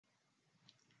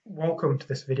Welcome to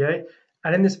this video,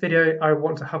 and in this video I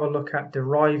want to have a look at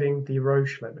deriving the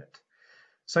Roche limit.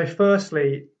 So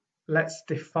firstly, let's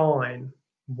define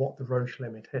what the Roche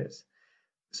limit is.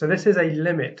 So this is a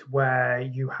limit where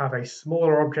you have a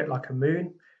smaller object like a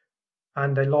moon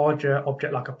and a larger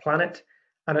object like a planet,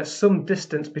 and at some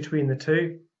distance between the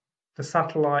two, the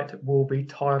satellite will be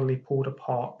tidally pulled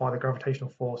apart by the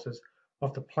gravitational forces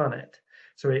of the planet.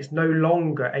 So it's no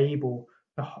longer able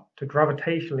to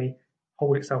gravitationally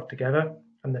hold itself together,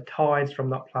 and the tides from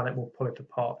that planet will pull it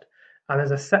apart. And there's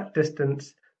a set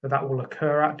distance that will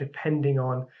occur at depending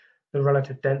on the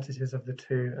relative densities of the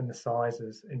two and the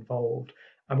sizes involved.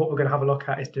 And what we're going to have a look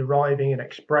at is deriving an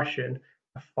expression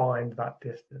to find that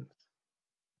distance.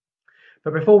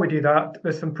 But before we do that,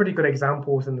 there's some pretty good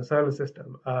examples in the solar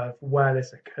system of where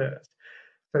this occurs.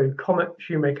 So comet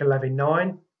Shoemaker-Levy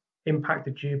 9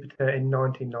 impacted Jupiter in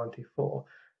 1994.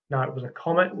 Now, it was a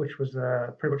comet, which was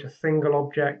pretty much a single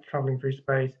object traveling through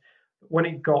space. When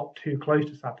it got too close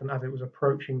to Saturn, as it was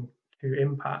approaching to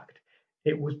impact,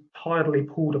 it was tidally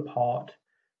pulled apart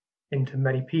into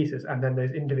many pieces, and then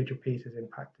those individual pieces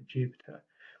impacted Jupiter.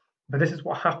 But this is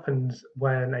what happens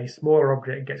when a smaller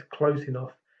object gets close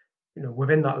enough,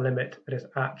 within that limit, that it's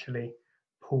actually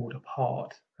pulled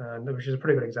apart, which is a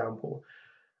pretty good example.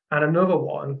 And another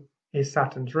one is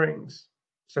Saturn's rings.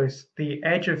 So the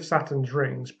edge of Saturn's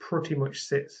rings pretty much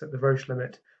sits at the Roche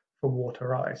limit for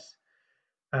water ice.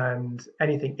 And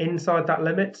anything inside that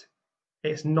limit,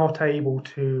 it's not able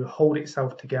to hold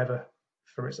itself together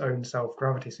from its own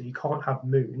self-gravity. So you can't have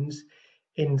moons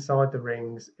inside the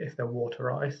rings if they're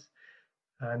water ice.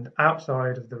 And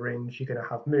outside of the rings, you're going to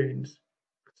have moons.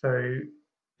 So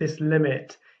this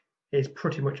limit is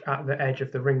pretty much at the edge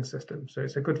of the ring system. So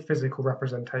it's a good physical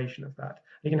representation of that.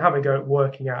 You can have a go at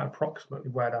working out approximately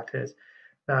where that is.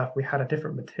 Now, if we had a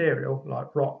different material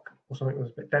like rock or something that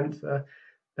was a bit denser,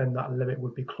 then that limit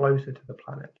would be closer to the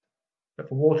planet. But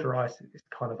for water ice, it's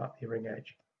kind of at the ring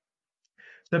edge.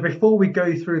 So before we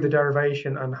go through the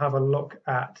derivation and have a look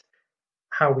at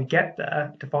how we get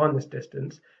there to find this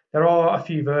distance, there are a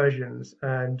few versions,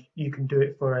 and you can do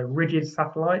it for a rigid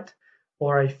satellite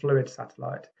or a fluid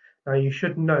satellite. Now, you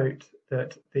should note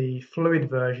that the fluid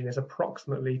version is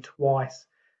approximately twice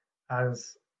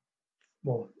as,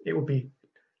 well, it will be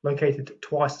located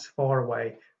twice as far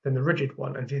away than the rigid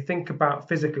one. And if you think about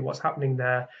physically what's happening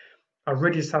there, a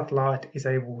rigid satellite is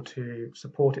able to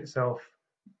support itself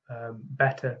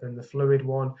better than the fluid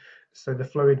one. So the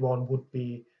fluid one would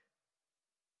be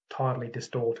tidally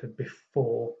distorted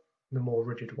before the more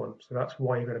rigid one. So that's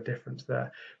why you've got a difference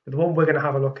there. But the one we're going to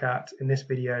have a look at in this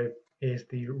video is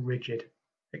the rigid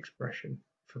expression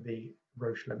for the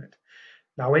Roche limit.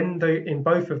 Now, in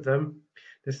both of them,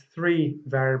 there's three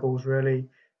variables really.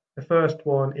 The first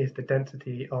one is the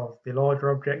density of the larger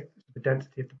object, the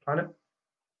density of the planet.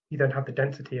 You then have the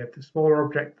density of the smaller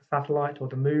object, the satellite or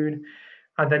the moon,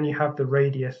 and then you have the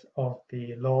radius of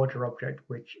the larger object,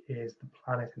 which is the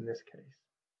planet in this case.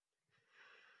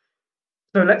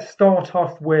 So let's start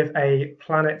off with a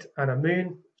planet and a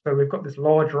moon. So we've got this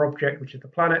larger object, which is the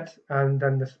planet, and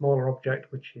then the smaller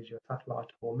object, which is your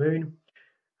satellite or moon.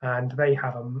 And they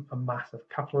have a mass of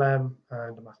capital M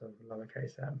and a mass of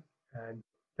lowercase m. And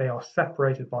they are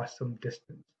separated by some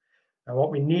distance. Now, what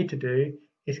we need to do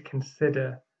is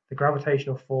consider the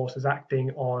gravitational forces acting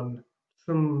on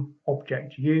some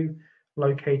object U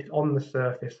located on the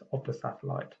surface of the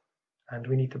satellite. And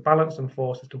we need to balance some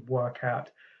forces to work out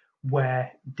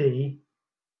where D,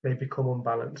 they become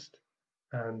unbalanced,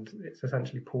 and it's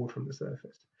essentially pulled from the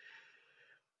surface.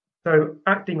 So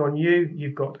acting on U,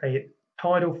 you've got a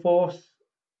tidal force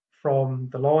from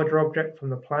the larger object, from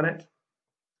the planet,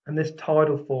 and this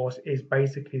tidal force is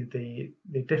basically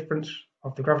the difference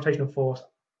of the gravitational force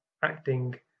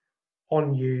acting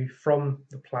on you from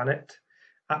the planet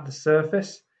at the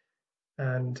surface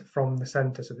and from the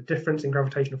center. So the difference in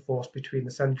gravitational force between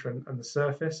the center and the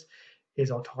surface is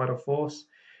our tidal force.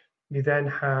 You then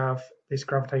have this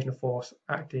gravitational force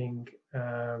acting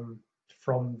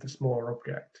from the smaller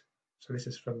object. So this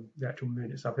is from the actual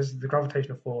moon itself. This is the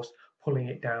gravitational force pulling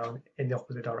it down in the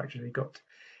opposite direction. You've got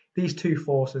these two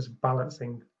forces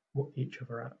balancing each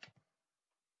other out.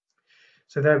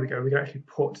 So there we go. We can actually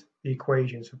put the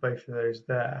equations for both of those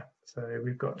there. So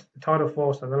we've got the tidal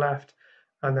force on the left,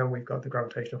 and then we've got the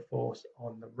gravitational force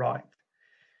on the right.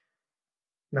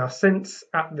 Now, since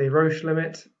at the Roche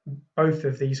limit, both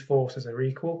of these forces are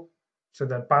equal, so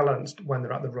they're balanced when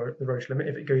they're at the Roche limit.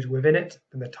 If it goes within it,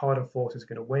 then the tidal force is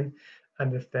going to win.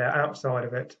 And if they're outside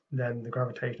of it, then the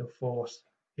gravitational force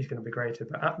is going to be greater.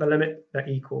 But at the limit, they're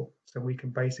equal. So we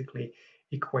can basically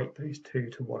equate those two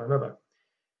to one another.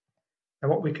 And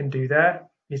what we can do there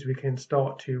is we can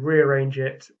start to rearrange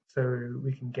it so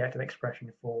we can get an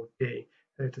expression for D.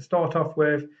 So to start off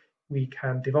with, we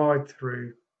can divide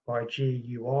through by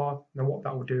GUR, and what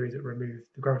that will do is it removes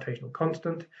the gravitational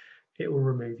constant, it will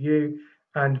remove U,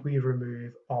 and we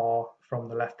remove R from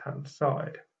the left-hand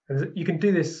side. And you can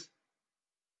do this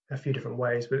a few different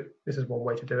ways, but this is one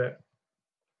way to do it.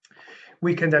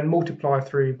 We can then multiply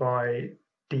through by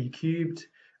D cubed,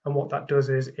 and what that does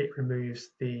is it removes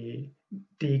the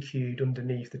D cubed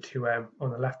underneath the 2m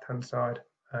on the left-hand side,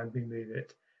 and we move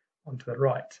it onto the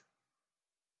right.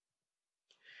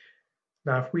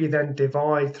 Now, if we then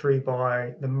divide through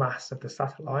by the mass of the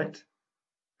satellite,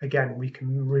 again, we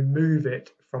can remove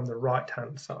it from the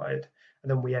right-hand side, and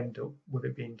then we end up with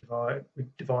it being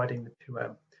dividing the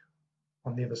 2m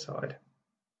on the other side.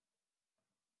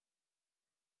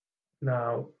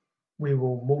 Now, we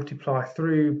will multiply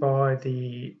through by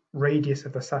the radius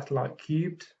of the satellite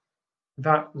cubed.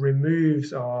 That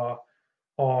removes our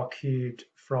r cubed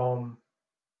from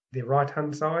the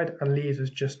right-hand side and leaves us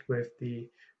just with the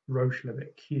Roche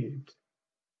limit cubed.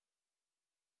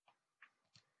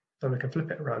 Then we can flip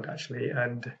it around actually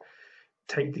and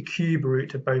take the cube root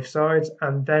to both sides,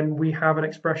 and then we have an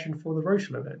expression for the Roche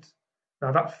limit.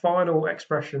 Now that final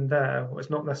expression there, well, it's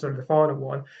not necessarily the final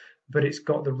one, but it's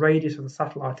got the radius of the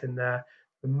satellite in there,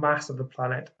 the mass of the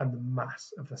planet, and the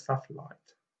mass of the satellite.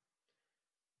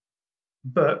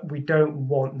 But we don't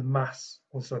want the mass,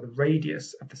 also the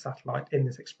radius of the satellite in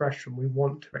this expression. We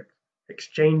want to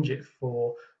exchange it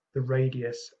for the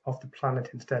radius of the planet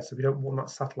instead. So we don't want that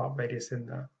satellite radius in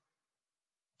there.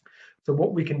 So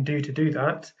what we can do to do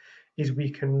that is we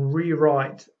can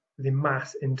rewrite the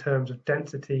mass in terms of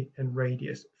density and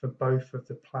radius for both of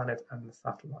the planet and the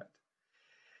satellite.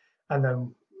 And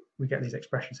then we get these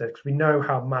expressions here because we know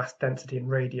how mass, density, and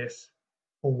radius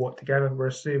all work together. We're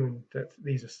assuming that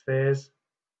these are spheres.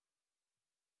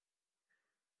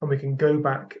 And we can go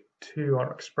back to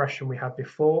our expression we had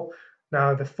before.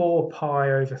 Now the 4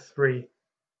 pi over 3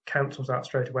 cancels out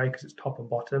straight away because it's top and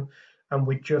bottom, and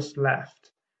we're just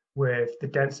left with the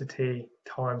density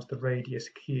times the radius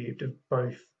cubed of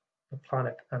both the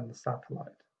planet and the satellite.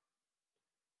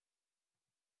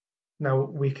 Now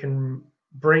we can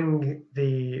bring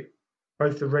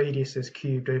both the radiuses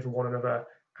cubed over one another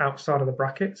outside of the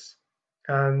brackets,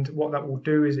 and what that will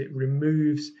do is it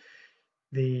removes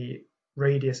the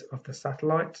radius of the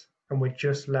satellite, and we're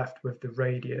just left with the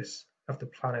radius of the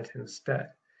planet instead.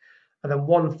 And then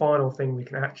one final thing we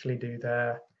can actually do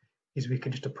there is we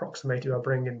can just approximate it by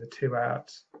bringing the 2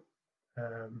 out,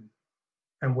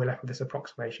 and we're left with this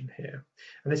approximation here.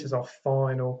 And this is our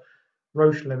final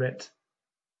Roche limit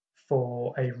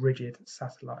for a rigid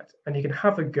satellite. And you can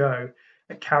have a go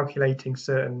at calculating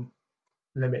certain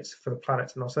limits for the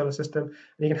planets in our solar system,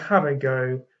 and you can have a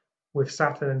go with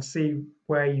Saturn and see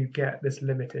where you get this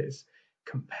limit is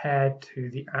compared to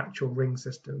the actual ring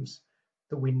systems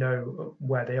that we know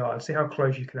where they are, and see how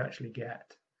close you can actually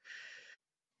get.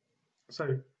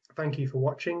 So thank you for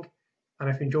watching, and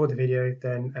if you enjoyed the video,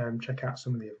 then check out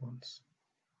some of the other ones.